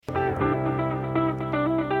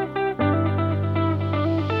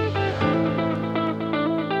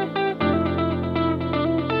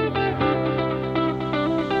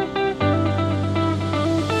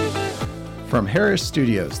From Harris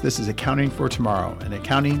Studios, this is Accounting for Tomorrow, an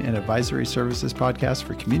accounting and advisory services podcast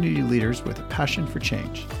for community leaders with a passion for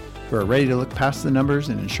change, who are ready to look past the numbers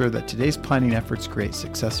and ensure that today's planning efforts create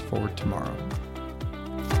success for tomorrow.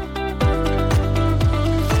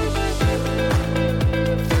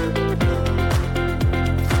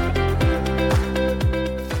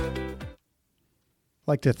 I'd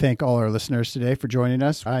like to thank all our listeners today for joining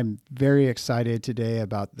us. I'm very excited today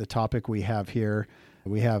about the topic we have here.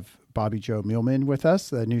 We have Bobby Joe Muehlman with us,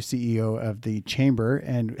 the new CEO of the Chamber.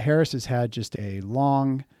 And Harris has had just a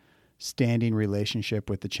long-standing relationship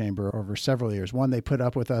with the Chamber over several years. One, they put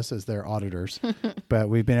up with us as their auditors, but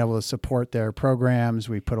we've been able to support their programs.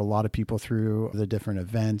 We put a lot of people through the different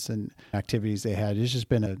events and activities they had. It's just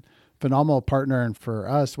been a phenomenal partner. And for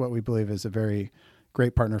us, what we believe is a very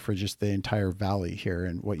great partner for just the entire valley here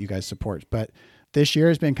and what you guys support. But this year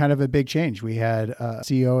has been kind of a big change. We had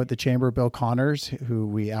CEO at the Chamber, Bill Connors, who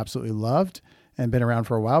we absolutely loved and been around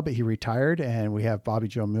for a while, but he retired. And we have Bobby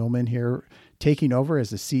Joe Muehlman here taking over as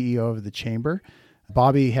the CEO of the Chamber.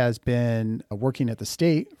 Bobby has been working at the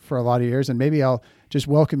state for a lot of years, and maybe I'll just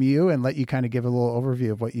welcome you and let you kind of give a little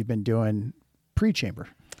overview of what you've been doing pre-Chamber.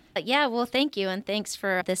 Yeah, well, thank you, and thanks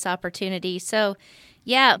for this opportunity. So,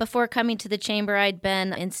 before coming to the Chamber, I'd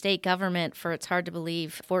been in state government for, it's hard to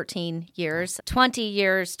believe, 14 years, 20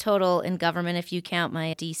 years total in government if you count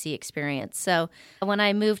my D.C. experience. So when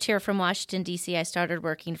I moved here from Washington, D.C., I started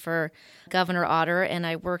working for Governor Otter, and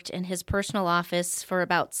I worked in his personal office for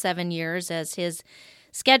about 7 years as his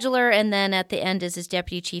scheduler, and then at the end as his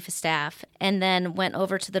deputy chief of staff, and then went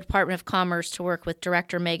over to the Department of Commerce to work with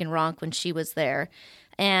Director Megan Ronk when she was there,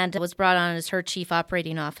 and was brought on as her chief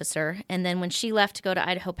operating officer. And then when she left to go to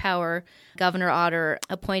Idaho Power, Governor Otter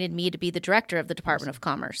appointed me to be the director of the Department of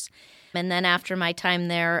Commerce. And then after my time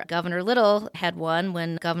there, Governor Little had won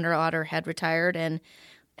when Governor Otter had retired, and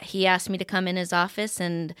he asked me to come in his office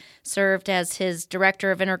and served as his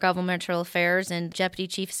director of intergovernmental affairs and deputy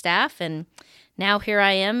chief of staff. And now here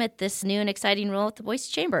I am at this new and exciting role at the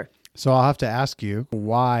Boise Chamber. So I'll have to ask you,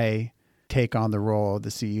 why take on the role of the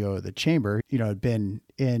CEO of the Chamber? You know, had been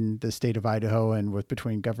in the state of Idaho and with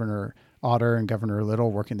between Governor Otter and Governor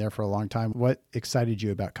Little, working there for a long time. What excited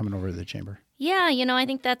you about coming over to the Chamber? Yeah, I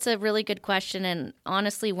think that's a really good question, and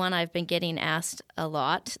honestly one I've been getting asked a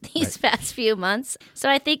lot these past few months. So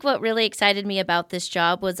I think what really excited me about this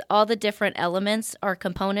job was all the different elements or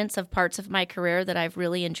components of parts of my career that I've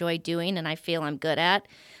really enjoyed doing and I feel I'm good at.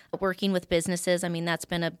 Working with businesses, that's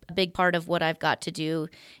been a big part of what I've got to do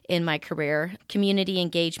in my career. Community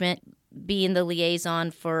engagement, being the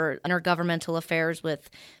liaison for intergovernmental affairs with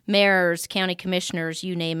mayors, county commissioners,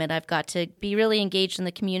 you name it. I've got to be really engaged in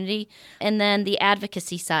the community. And then the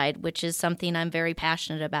advocacy side, which is something I'm very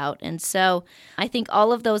passionate about. And so I think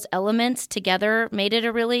all of those elements together made it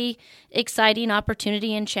a really exciting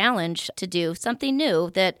opportunity and challenge to do something new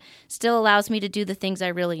that still allows me to do the things I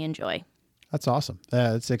really enjoy. That's awesome.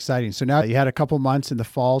 It's exciting. So now you had a couple months in the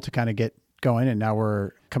fall to kind of get going, and now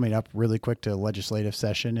we're coming up really quick to legislative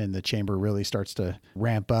session, and the Chamber really starts to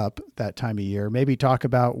ramp up that time of year. Maybe talk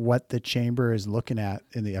about what the Chamber is looking at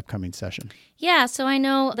in the upcoming session. Yeah, so I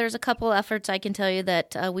know there's a couple efforts I can tell you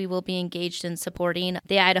that we will be engaged in supporting.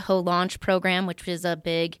 The Idaho Launch Program, which is a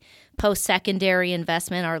big post-secondary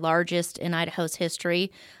investment, our largest in Idaho's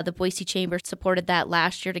history. The Boise Chamber supported that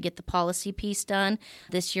last year to get the policy piece done.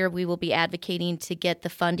 This year we will be advocating to get the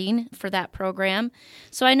funding for that program.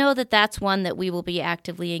 So I know that that's one that we will be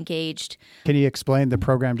actively engaged. Can you explain the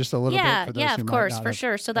program just a little bit? For those Yeah, who of might course, not for have-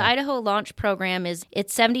 sure. So the Idaho Launch Program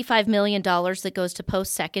it's $75 million that goes to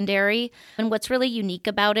post-secondary. And what's really unique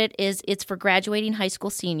about it is it's for graduating high school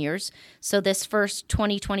seniors. So this first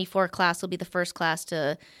 2024 class will be the first class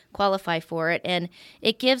to qualify for it. And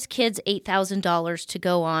it gives kids $8,000 to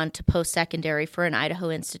go on to post-secondary for an Idaho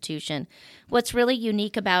institution. What's really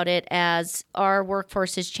unique about it, as our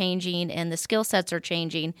workforce is changing and the skill sets are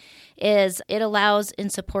changing, is it allows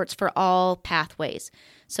and supports for all pathways.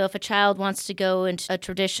 So if a child wants to go into a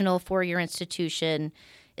traditional four-year institution,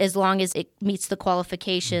 as long as it meets the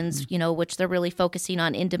qualifications, which they're really focusing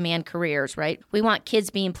on in-demand careers, right? We want kids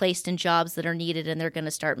being placed in jobs that are needed and they're going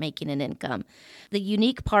to start making an income. The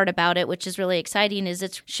unique part about it, which is really exciting, is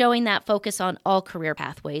it's showing that focus on all career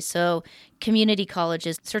pathways. So community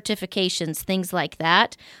colleges, certifications, things like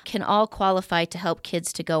that can all qualify to help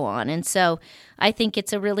kids to go on. And so I think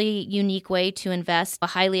it's a really unique way to invest. A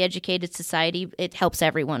highly educated society, it helps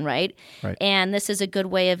everyone, right? And this is a good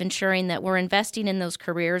way of ensuring that we're investing in those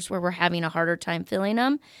careers where we're having a harder time filling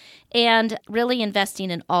them and really investing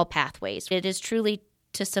in all pathways. It is truly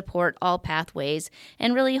to support all pathways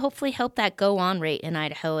and really hopefully help that go on rate in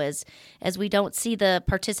Idaho as we don't see the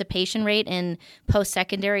participation rate in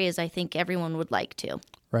post-secondary as I think everyone would like to.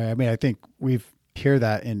 Right. I mean, I think we've hear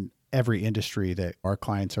that in every industry that our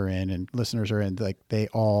clients are in and listeners are in, like they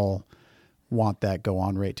all want that go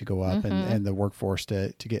on rate to go up and the workforce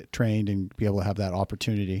to get trained and be able to have that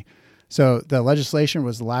opportunity. So the legislation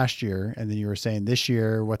was last year, and then you were saying this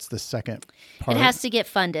year, what's the second part? It has to get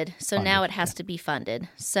funded. So now it has to be funded.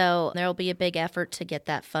 So there will be a big effort to get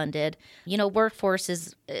that funded. You know, workforce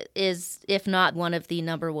is if not one of the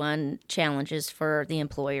number one challenges for the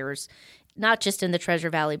employers, not just in the Treasure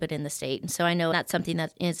Valley, but in the state. And so I know that's something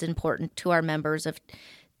that is important to our members of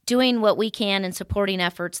doing what we can and supporting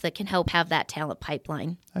efforts that can help have that talent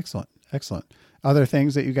pipeline. Excellent. Excellent. Other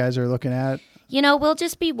things that you guys are looking at? You know, we'll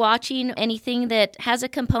just be watching anything that has a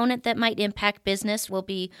component that might impact business. We'll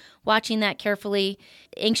be watching that carefully,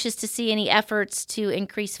 anxious to see any efforts to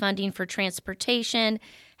increase funding for transportation,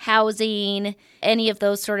 housing, any of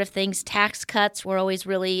those sort of things. Tax cuts, we're always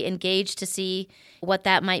really engaged to see what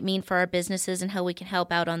that might mean for our businesses and how we can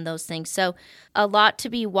help out on those things. So a lot to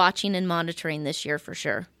be watching and monitoring this year for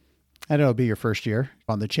sure. And it'll be your first year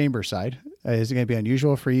on the chamber side. Is it going to be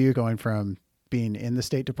unusual for you going from being in the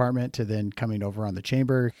State Department to then coming over on the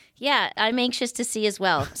chamber? Yeah, I'm anxious to see as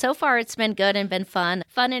well. So far, it's been good and been fun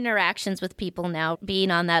interactions with people now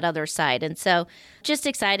being on that other side. And so just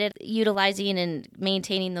excited, utilizing and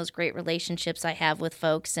maintaining those great relationships I have with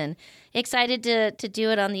folks and excited to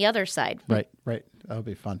do it on the other side. Right. That'll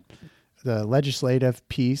be fun. The legislative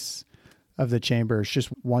piece of the chamber is just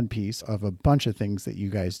one piece of a bunch of things that you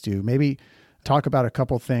guys do. Maybe talk about a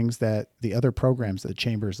couple things that the other programs that the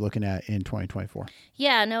chamber is looking at in 2024.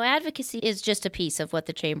 Yeah, no, advocacy is just a piece of what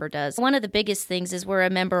the chamber does. One of the biggest things is we're a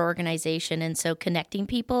member organization, and so connecting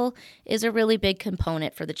people is a really big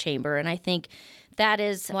component for the chamber. And I think that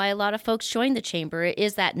is why a lot of folks join the chamber,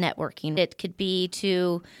 is that networking. It could be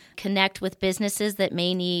to connect with businesses that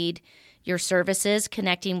may need your services,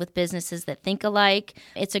 connecting with businesses that think alike.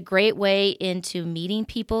 It's a great way into meeting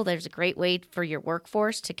people. There's a great way for your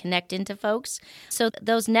workforce to connect into folks. So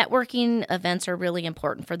those networking events are really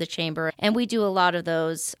important for the chamber. And we do a lot of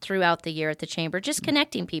those throughout the year at the chamber, just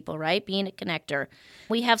connecting people, right? Being a connector.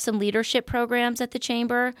 We have some leadership programs at the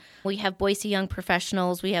chamber. We have Boise Young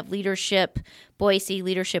Professionals. We have Leadership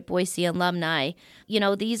Boise alumni. You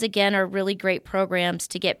know, these again are really great programs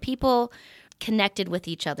to get people connected with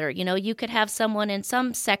each other. You know, you could have someone in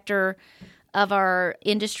some sector of our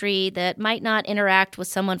industry that might not interact with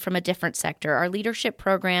someone from a different sector. Our leadership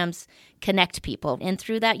programs connect people, and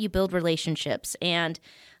through that you build relationships. And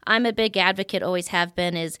I'm a big advocate, always have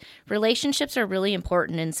been, is relationships are really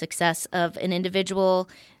important in success of an individual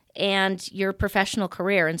and your professional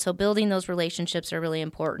career. And so building those relationships are really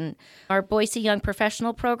important. Our Boise Young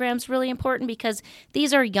Professional program is really important because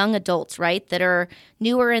these are young adults, right, that are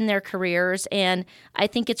newer in their careers. And I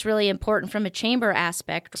think it's really important from a chamber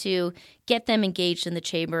aspect to get them engaged in the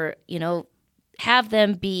chamber, you know, have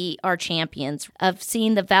them be our champions of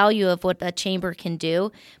seeing the value of what the chamber can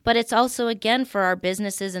do. But it's also, again, for our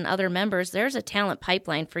businesses and other members, there's a talent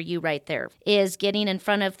pipeline for you right there, is getting in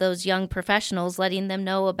front of those young professionals, letting them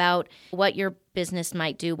know about what your business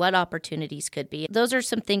might do, what opportunities could be. Those are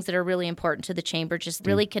some things that are really important to the chamber, just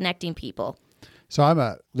really connecting people. So I'm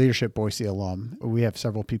a Leadership Boise alum. We have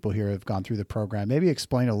several people here who have gone through the program. Maybe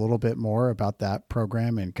explain a little bit more about that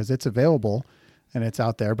program, and because it's available and it's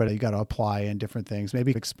out there, but you got to apply in different things.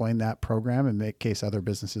 Maybe explain that program in case other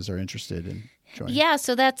businesses are interested in joining. Yeah,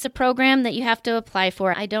 so that's a program that you have to apply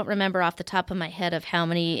for. I don't remember off the top of my head of how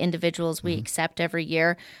many individuals we accept every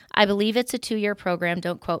year. I believe it's a 2-year program.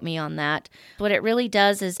 Don't quote me on that. What it really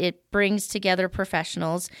does is it brings together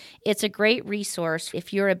professionals. It's a great resource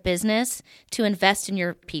if you're a business to invest in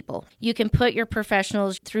your people. You can put your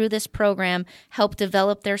professionals through this program, help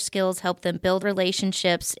develop their skills, help them build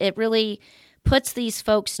relationships. It really puts these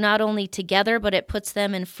folks not only together, but it puts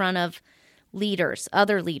them in front of leaders,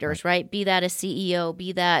 other leaders, right? Be that a CEO,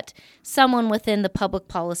 be that someone within the public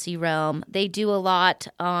policy realm. They do a lot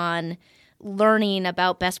on learning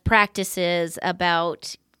about best practices,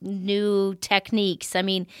 about new techniques. I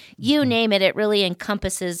mean, you name it, it really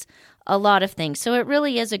encompasses a lot of things. So it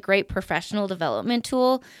really is a great professional development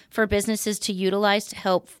tool for businesses to utilize to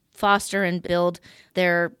help foster and build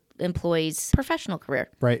their employees' professional career.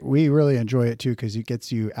 Right. We really enjoy it too because it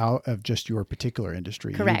gets you out of just your particular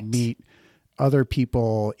industry. Correct. You meet other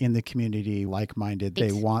people in the community, like-minded.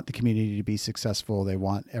 They want the community to be successful. They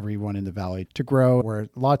want everyone in the valley to grow, where a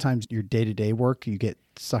lot of times your day-to-day work, you get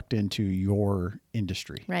sucked into your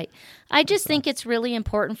industry. Right. I just think it's really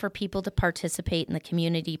important for people to participate in the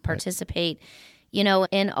community, participate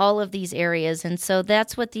in all of these areas. And so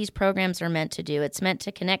that's what these programs are meant to do. It's meant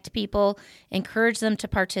to connect people, encourage them to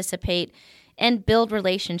participate, and build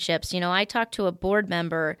relationships. I talked to a board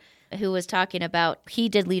member who was talking about, he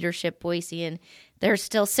did Leadership Boise, and there's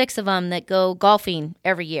still 6 of them that go golfing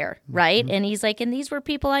every year, right? Mm-hmm. And he's like, and these were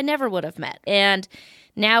people I never would have met. And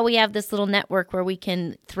now we have this little network where we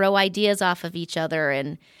can throw ideas off of each other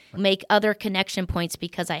and make other connection points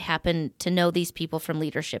because I happen to know these people from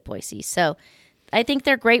Leadership Boise. So I think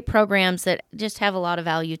they're great programs that just have a lot of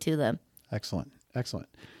value to them. Excellent.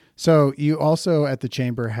 So you also at the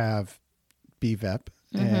Chamber have BVEP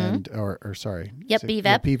and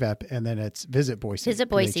BVEP, and then it's Visit Boise. Visit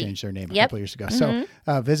Boise. They changed their name a couple years ago. Mm-hmm.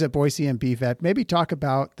 So Visit Boise and BVEP. Maybe talk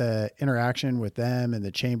about the interaction with them and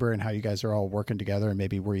the Chamber and how you guys are all working together and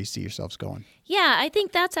maybe where you see yourselves going. Yeah, I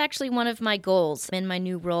think that's actually one of my goals in my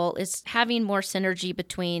new role is having more synergy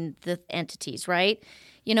between the entities, right?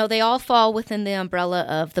 They all fall within the umbrella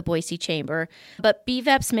of the Boise Chamber, but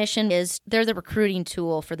BVEP's mission is they're the recruiting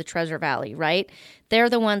tool for the Treasure Valley, right? They're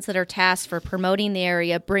the ones that are tasked for promoting the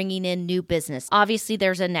area, bringing in new business. Obviously,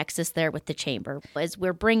 there's a nexus there with the Chamber. As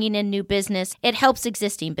we're bringing in new business, it helps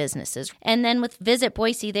existing businesses. And then with Visit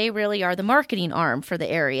Boise, they really are the marketing arm for the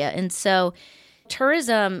area. And so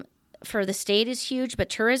tourism for the state is huge, but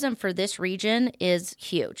tourism for this region is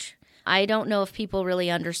huge. I don't know if people really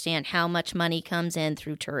understand how much money comes in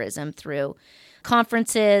through tourism, through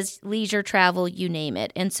conferences, leisure travel, you name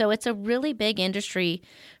it. And so it's a really big industry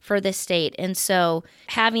for the state. And so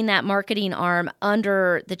having that marketing arm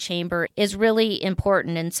under the Chamber is really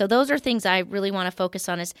important. And so those are things I really want to focus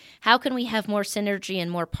on is how can we have more synergy and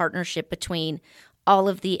more partnership between all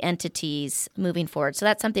of the entities moving forward. So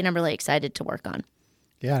that's something I'm really excited to work on.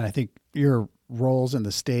 Yeah, and I think your roles in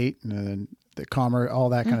the state and the commerce, all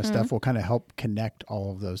that kind of stuff will kind of help connect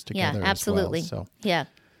all of those together. Yeah, absolutely. As well. So, yeah.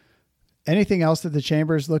 Anything else that the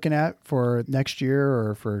Chamber is looking at for next year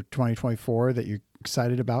or for 2024 that you're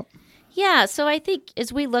excited about? Yeah, so I think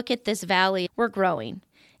as we look at this valley, we're growing,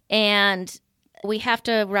 and we have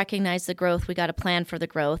to recognize the growth. We got to plan for the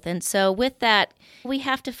growth. And so with that, we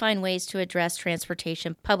have to find ways to address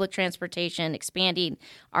transportation, public transportation, expanding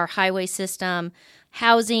our highway system,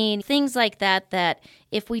 housing, things like that, that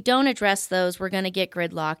if we don't address those, we're going to get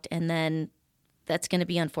gridlocked, and then that's going to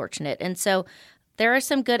be unfortunate. And so there are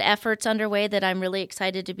some good efforts underway that I'm really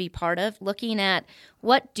excited to be part of, looking at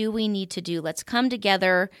what do we need to do. Let's come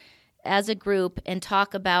together as a group and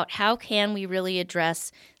talk about how can we really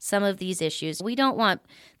address some of these issues. We don't want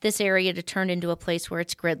this area to turn into a place where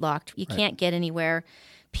it's gridlocked. You can't get anywhere.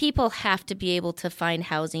 People have to be able to find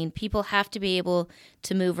housing. People have to be able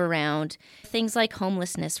to move around. Things like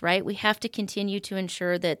homelessness, right? We have to continue to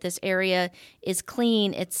ensure that this area is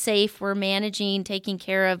clean, it's safe, we're managing, taking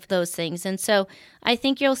care of those things. And so I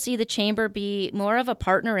think you'll see the Chamber be more of a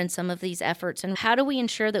partner in some of these efforts. And how do we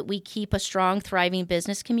ensure that we keep a strong, thriving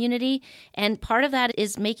business community? And part of that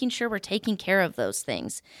is making sure we're taking care of those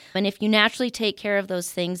things. And if you naturally take care of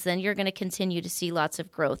those things, then you're going to continue to see lots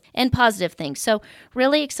of growth and positive things. So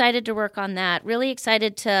really excited to work on that. Really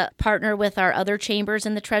excited to partner with our other chambers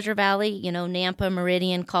in the Treasure Valley, Nampa,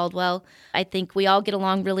 Meridian, Caldwell. I think we all get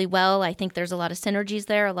along really well. I think there's a lot of synergies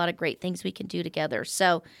there, a lot of great things we can do together.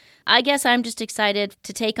 So I guess I'm just excited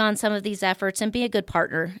to take on some of these efforts and be a good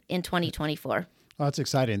partner in 2024. Well, that's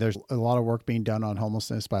exciting. There's a lot of work being done on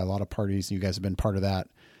homelessness by a lot of parties. You guys have been part of that.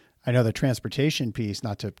 I know the transportation piece,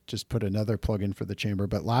 not to just put another plug in for the Chamber,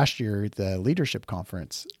 but last year, the leadership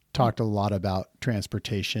conference talked a lot about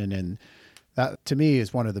transportation, and that to me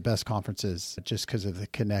is one of the best conferences just because of the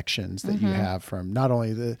connections that you have from not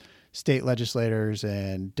only the state legislators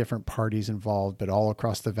and different parties involved, but all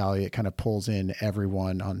across the valley. It kind of pulls in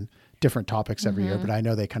everyone on different topics every year. But I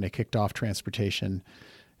know they kind of kicked off transportation,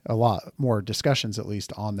 a lot more discussions at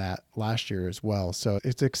least on that last year as well. So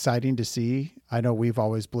it's exciting to see. I know we've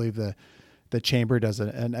always believed the Chamber does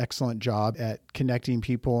an excellent job at connecting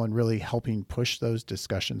people and really helping push those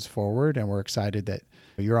discussions forward. And we're excited that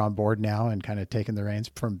you're on board now and kind of taking the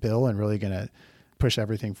reins from Bill and really going to push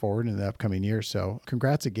everything forward in the upcoming year. So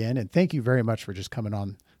congrats again. And thank you very much for just coming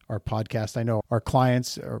on our podcast. I know our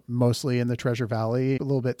clients are mostly in the Treasure Valley, a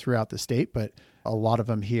little bit throughout the state, but a lot of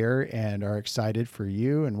them here and are excited for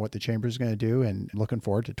you and what the Chamber is going to do and looking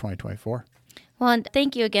forward to 2024. Well, and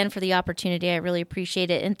thank you again for the opportunity. I really appreciate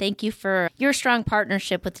it. And thank you for your strong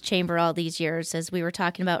partnership with the Chamber all these years. As we were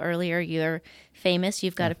talking about earlier, you're famous.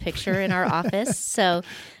 You've got a picture in our office. So,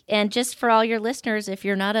 and just for all your listeners, if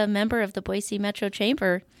you're not a member of the Boise Metro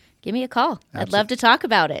Chamber, give me a call. Absolutely. I'd love to talk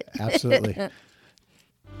about it. Absolutely.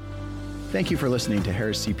 Thank you for listening to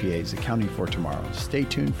Harris CPA's Accounting for Tomorrow. Stay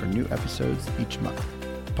tuned for new episodes each month.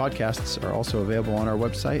 Podcasts are also available on our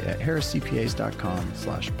website at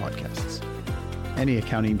harriscpas.com/podcasts. Any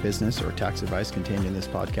accounting, business, or tax advice contained in this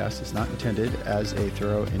podcast is not intended as a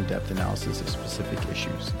thorough, in-depth analysis of specific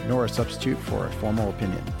issues, nor a substitute for a formal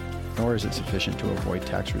opinion, nor is it sufficient to avoid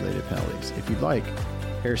tax-related penalties. If you'd like,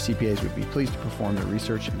 Harris CPAs would be pleased to perform the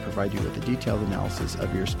research and provide you with a detailed analysis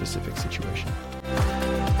of your specific situation.